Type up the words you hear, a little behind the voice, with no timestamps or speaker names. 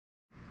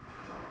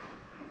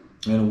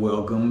And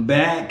welcome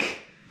back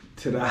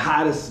to the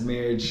hottest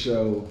marriage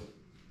show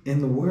in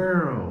the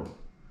world.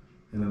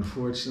 And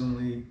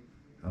unfortunately,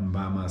 I'm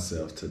by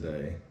myself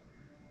today.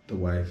 The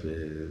wife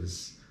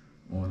is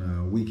on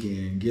a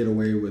weekend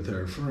getaway with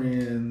her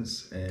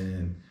friends,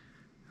 and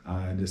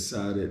I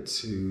decided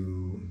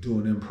to do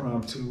an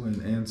impromptu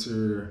and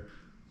answer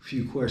a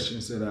few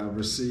questions that I've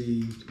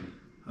received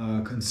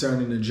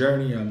concerning the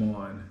journey I'm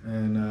on.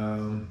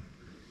 And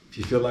if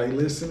you feel like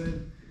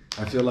listening,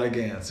 I feel like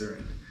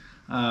answering.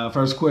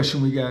 First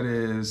question we got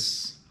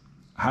is,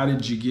 how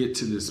did you get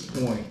to this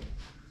point?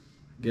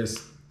 I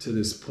guess to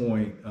this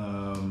point,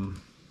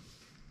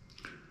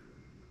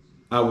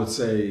 I would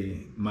say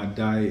my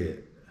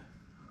diet.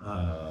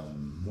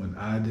 When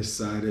I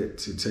decided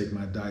to take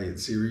my diet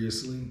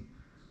seriously,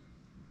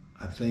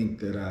 I think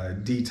that I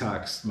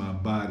detoxed my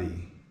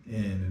body,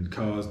 and it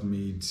caused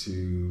me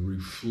to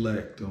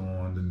reflect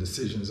on the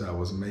decisions I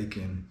was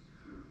making.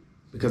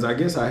 Because I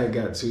guess I had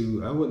got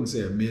to, I wouldn't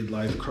say a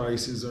midlife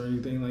crisis or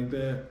anything like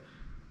that.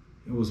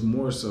 It was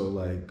more so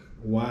like,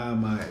 why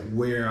am I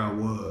where I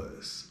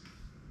was?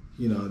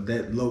 You know,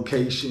 that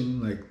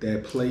location, like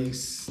that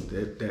place,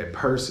 that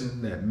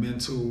person, that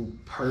mental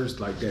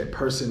like that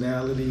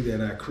personality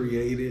that I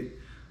created.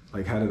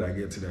 Like, how did I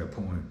get to that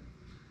point?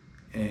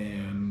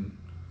 And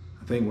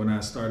I think when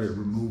I started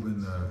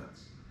removing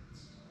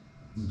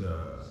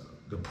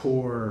the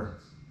poor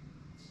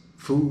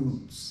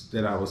foods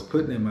that I was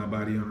putting in my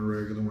body on a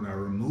regular, when I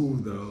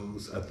removed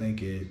those, I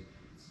think it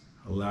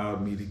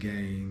allowed me to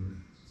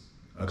gain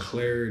a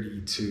clarity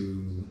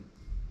to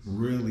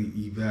really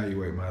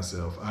evaluate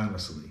myself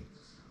honestly.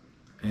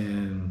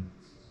 And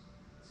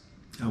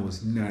I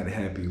was not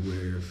happy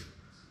with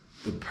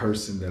the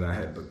person that I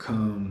had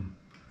become.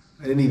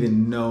 I didn't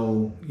even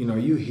know,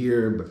 you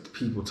hear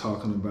people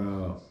talking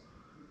about,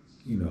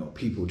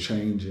 people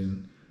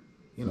changing.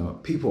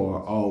 People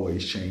are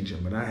always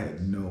changing, but I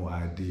had no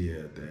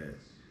idea that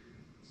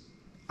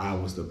I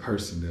was the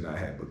person that I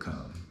had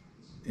become.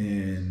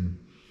 And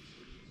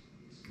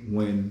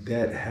when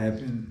that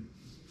happened,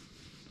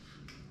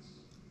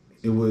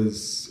 it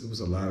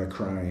was a lot of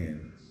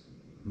crying,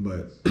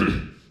 but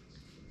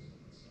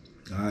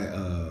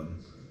I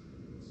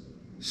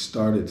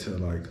started to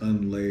like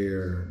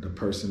unlayer the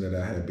person that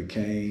I had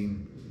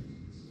became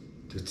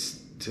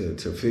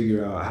to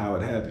figure out how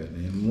it happened.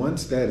 And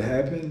once that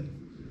happened,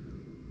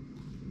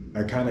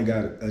 I kind of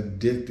got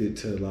addicted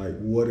to like,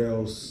 what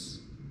else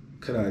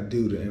could I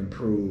do to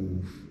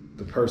improve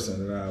the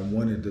person that I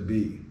wanted to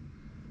be?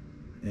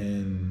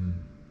 And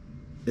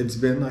it's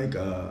been like,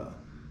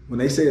 when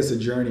they say it's a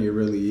journey, it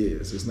really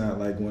is. It's not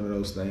like one of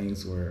those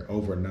things where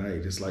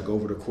overnight, it's like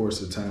over the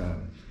course of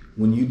time.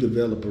 When you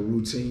develop a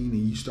routine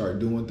and you start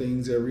doing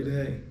things every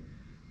day,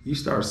 you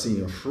start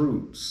seeing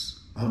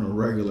fruits on a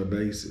regular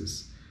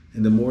basis.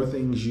 And the more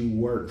things you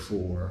work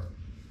for,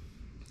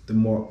 the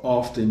more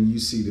often you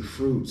see the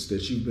fruits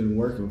that you've been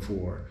working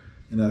for.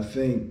 And I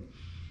think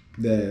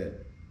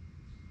that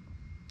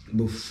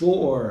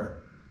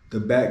before,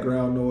 the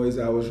background noise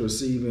I was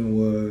receiving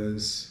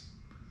was,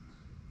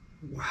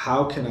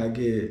 how can I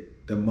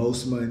get the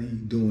most money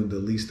doing the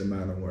least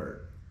amount of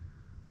work?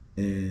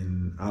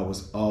 And I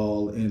was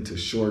all into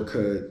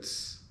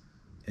shortcuts.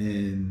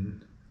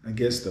 And I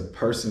guess the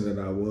person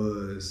that I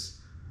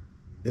was,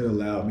 it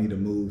allowed me to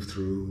move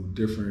through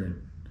different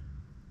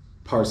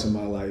parts of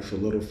my life a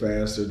little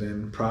faster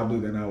than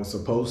I was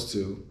supposed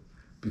to,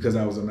 because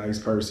I was a nice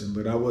person,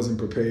 but I wasn't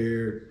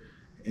prepared.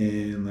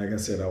 And like I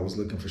said, I was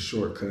looking for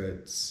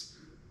shortcuts,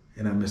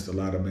 and I missed a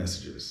lot of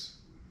messages.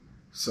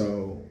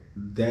 So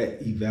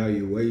that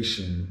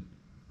evaluation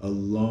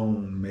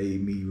alone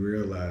made me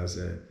realize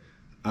that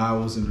I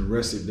was in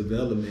arrested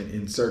development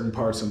in certain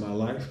parts of my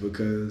life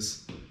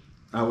because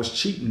I was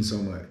cheating so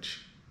much.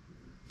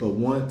 But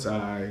once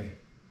I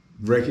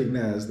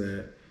recognized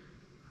that,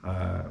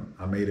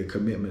 I made a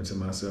commitment to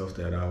myself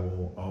that I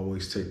will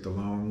always take the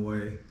long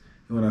way.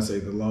 And when I say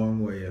the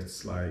long way,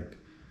 it's like,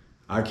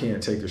 I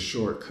can't take a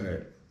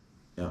shortcut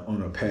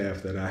on a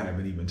path that I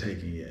haven't even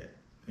taken yet.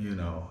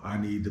 I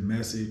need the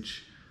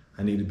message.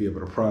 I need to be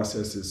able to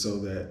process it so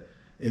that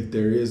if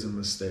there is a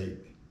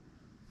mistake,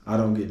 I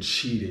don't get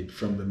cheated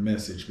from the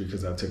message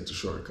because I took the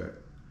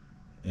shortcut.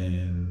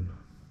 And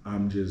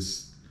I'm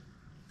just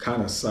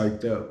kind of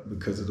psyched up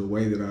because of the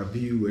way that I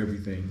view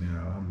everything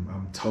now.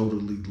 I'm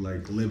totally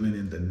like living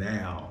in the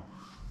now.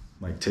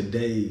 Like,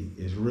 today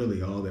is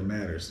really all that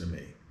matters to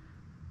me.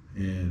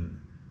 And,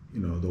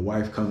 the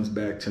wife comes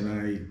back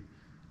tonight.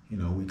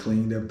 We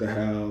cleaned up the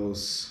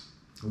house.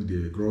 We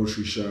did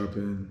grocery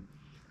shopping.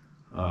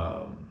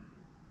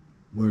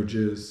 We're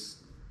just,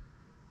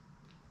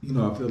 I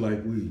feel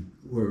like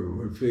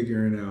we're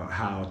figuring out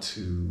how to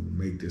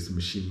make this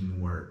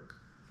machine work.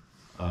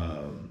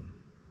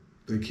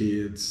 The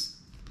kids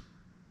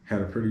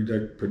had a pretty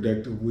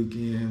productive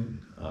weekend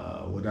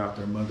without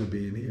their mother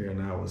being here,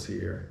 and I was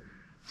here.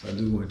 So I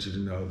do want you to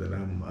know that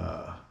I'm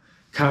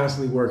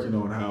constantly working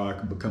on how I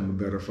can become a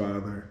better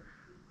father.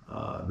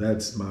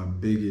 That's my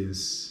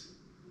biggest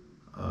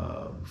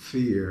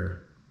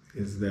fear,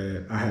 is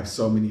that I have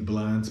so many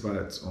blind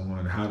spots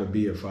on how to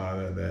be a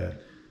father that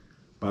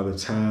by the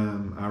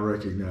time I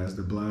recognize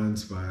the blind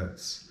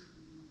spots,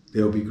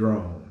 they'll be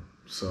grown.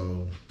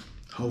 So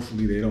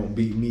hopefully they don't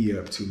beat me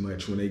up too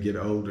much when they get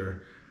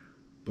older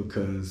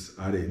because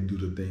I didn't do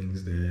the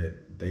things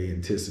that they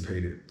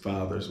anticipated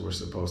fathers were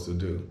supposed to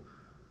do.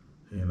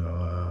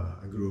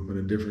 I grew up in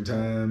a different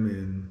time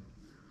and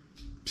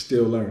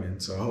still learning.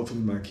 So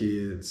hopefully my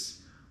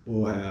kids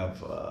will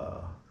have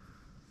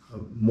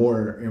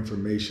more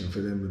information for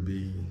them to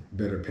be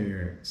better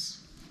parents.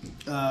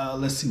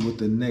 Let's see what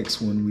the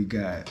next one we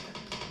got.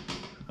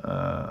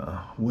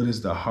 What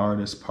is the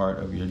hardest part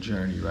of your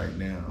journey right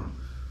now?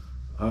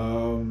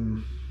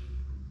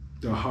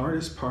 The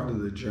hardest part of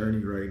the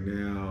journey right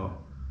now,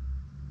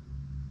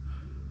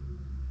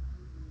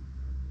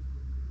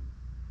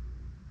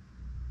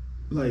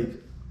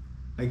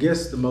 I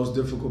guess the most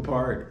difficult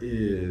part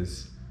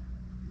is,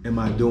 am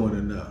I doing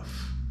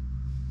enough?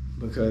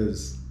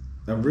 Because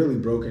I've really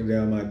broken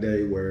down my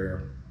day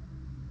where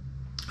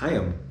I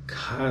am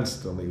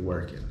constantly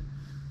working.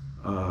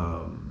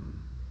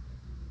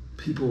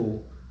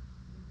 People,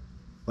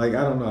 I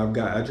don't know,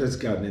 I just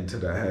gotten into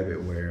the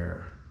habit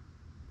where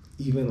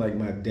even my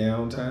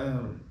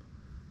downtime,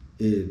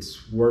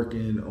 it's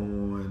working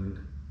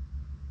on,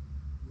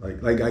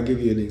 I give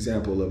you an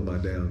example of my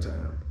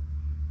downtime.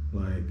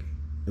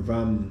 If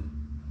I'm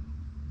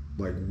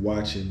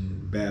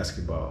watching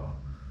basketball,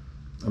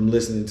 I'm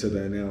listening to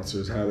the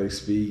announcers, how they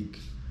speak,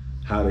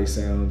 how they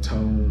sound,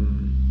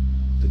 tone,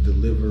 the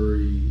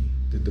delivery,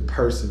 did the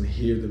person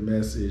hear the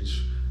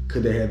message?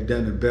 Could they have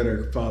done a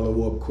better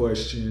follow-up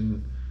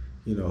question?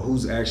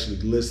 Who's actually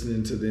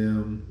listening to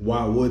them?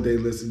 Why would they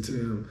listen to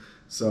them?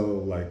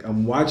 So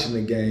I'm watching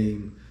the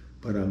game,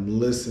 but I'm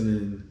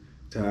listening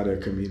to how they're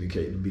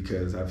communicating,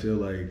 because I feel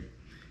like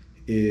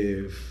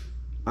if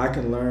I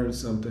can learn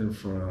something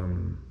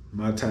from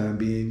my time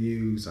being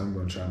used, I'm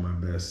going to try my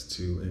best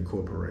to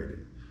incorporate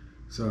it.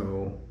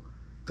 So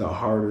the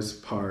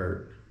hardest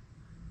part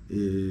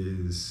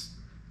is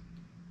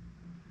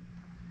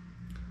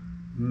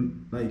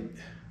am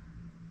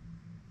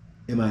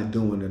I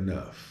doing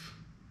enough?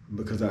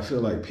 Because I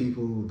feel like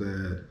people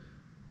that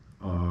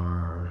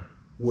are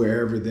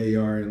wherever they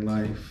are in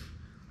life,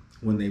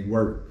 when they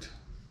worked,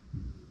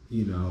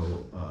 the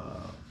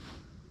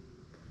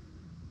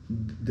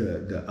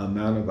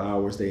amount of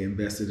hours they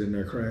invested in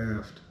their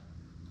craft,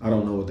 I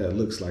don't know what that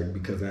looks like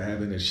because I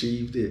haven't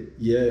achieved it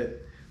yet,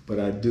 but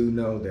I do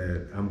know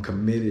that I'm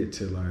committed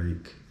to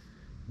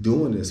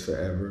doing this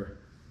forever.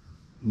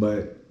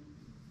 But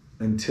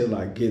until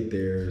I get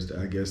there,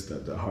 I guess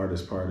the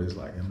hardest part is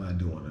am I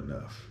doing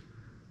enough?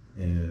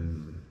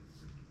 And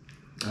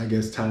I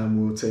guess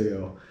time will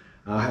tell.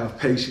 I'll have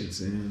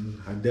patience,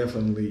 and I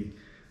definitely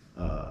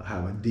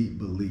have a deep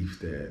belief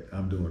that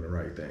I'm doing the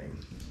right thing.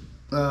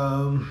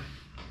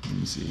 Let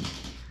me see.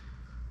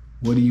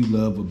 What do you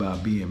love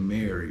about being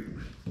married?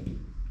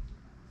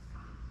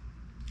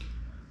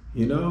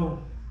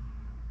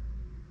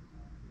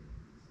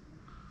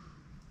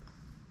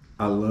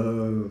 I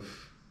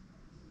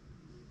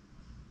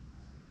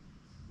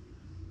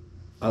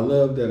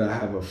love that I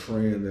have a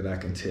friend that I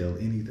can tell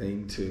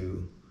anything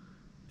to,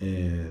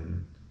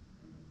 and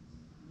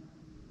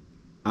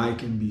I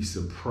can be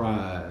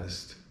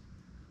surprised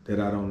that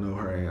I don't know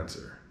her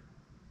answer.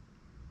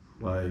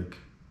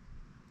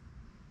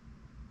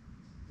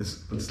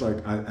 It's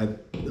like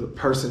the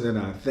person that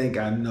I think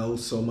I know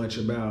so much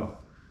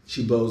about,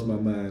 she blows my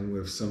mind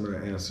with some of the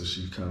answers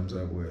she comes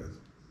up with.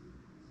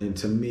 And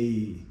to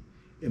me,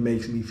 it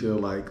makes me feel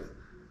like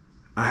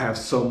I have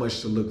so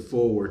much to look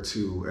forward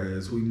to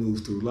as we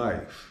move through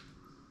life.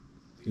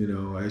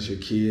 As your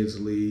kids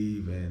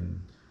leave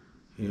and,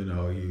 you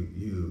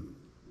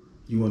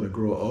want to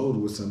grow old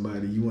with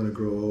somebody, you want to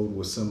grow old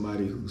with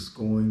somebody who's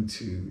going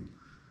to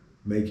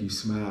make you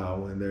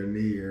smile when they're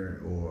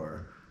near,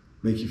 or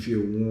make you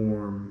feel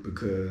warm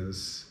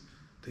because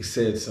they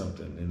said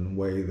something in a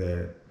way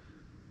that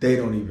they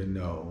don't even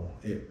know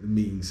it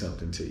means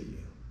something to you.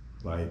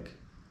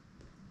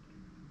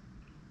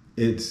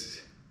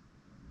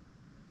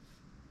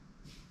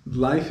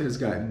 Life has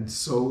gotten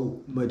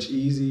so much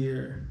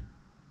easier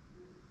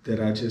that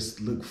I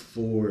just look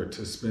forward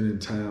to spending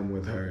time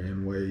with her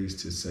in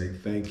ways to say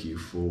thank you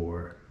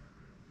for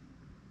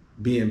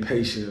being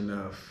patient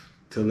enough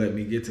to let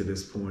me get to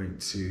this point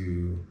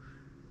to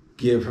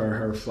give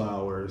her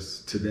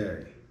flowers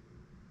today.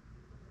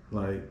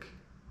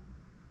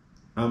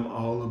 I'm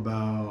all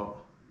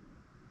about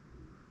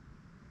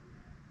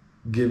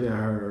giving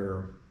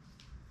her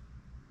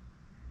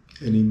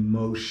an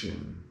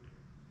emotion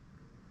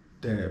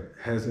that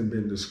hasn't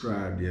been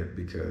described yet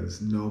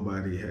because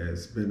nobody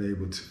has been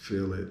able to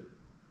feel it.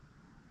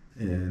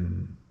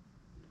 And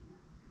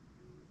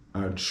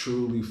I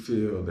truly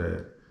feel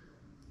that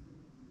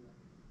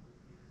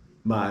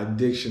my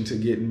addiction to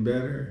getting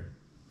better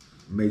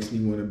makes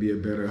me want to be a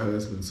better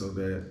husband so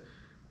that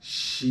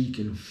she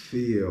can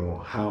feel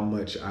how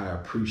much I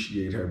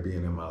appreciate her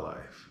being in my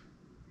life.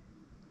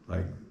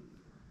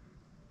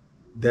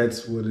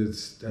 That's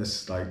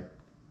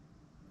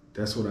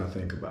That's what I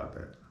think about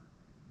that.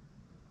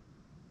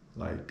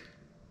 Like,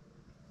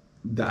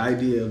 the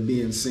idea of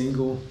being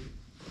single,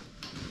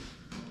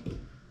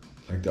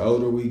 like the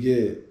older we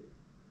get,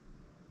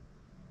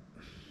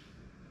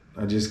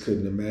 I just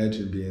couldn't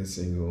imagine being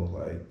single.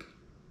 Like,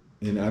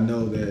 and I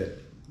know that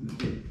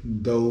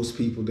those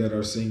people that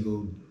are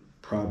single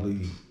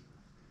probably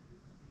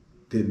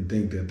didn't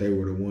think that they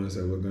were the ones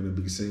that were going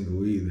to be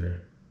single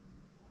either.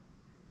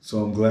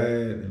 So I'm glad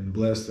and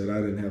blessed that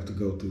I didn't have to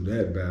go through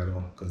that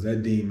battle, because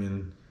that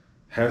demon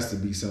has to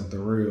be something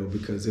real.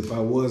 Because if I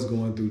was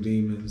going through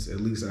demons, at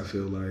least I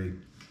feel like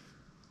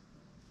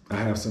I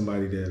have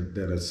somebody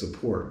that'll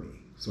support me.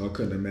 So I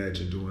couldn't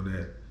imagine doing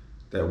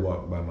that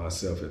walk by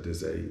myself at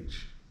this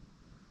age.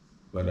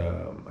 But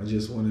I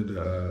just wanted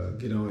to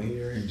get on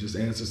here and just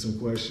answer some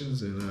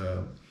questions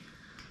and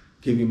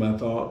give you my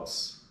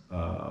thoughts.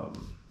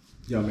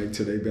 Y'all make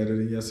today better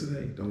than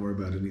yesterday. Don't worry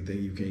about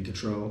anything you can't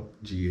control.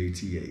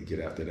 GATA, get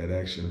after that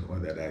action, or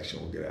that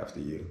action will get after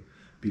you.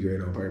 Be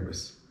great on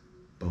purpose.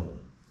 Boom.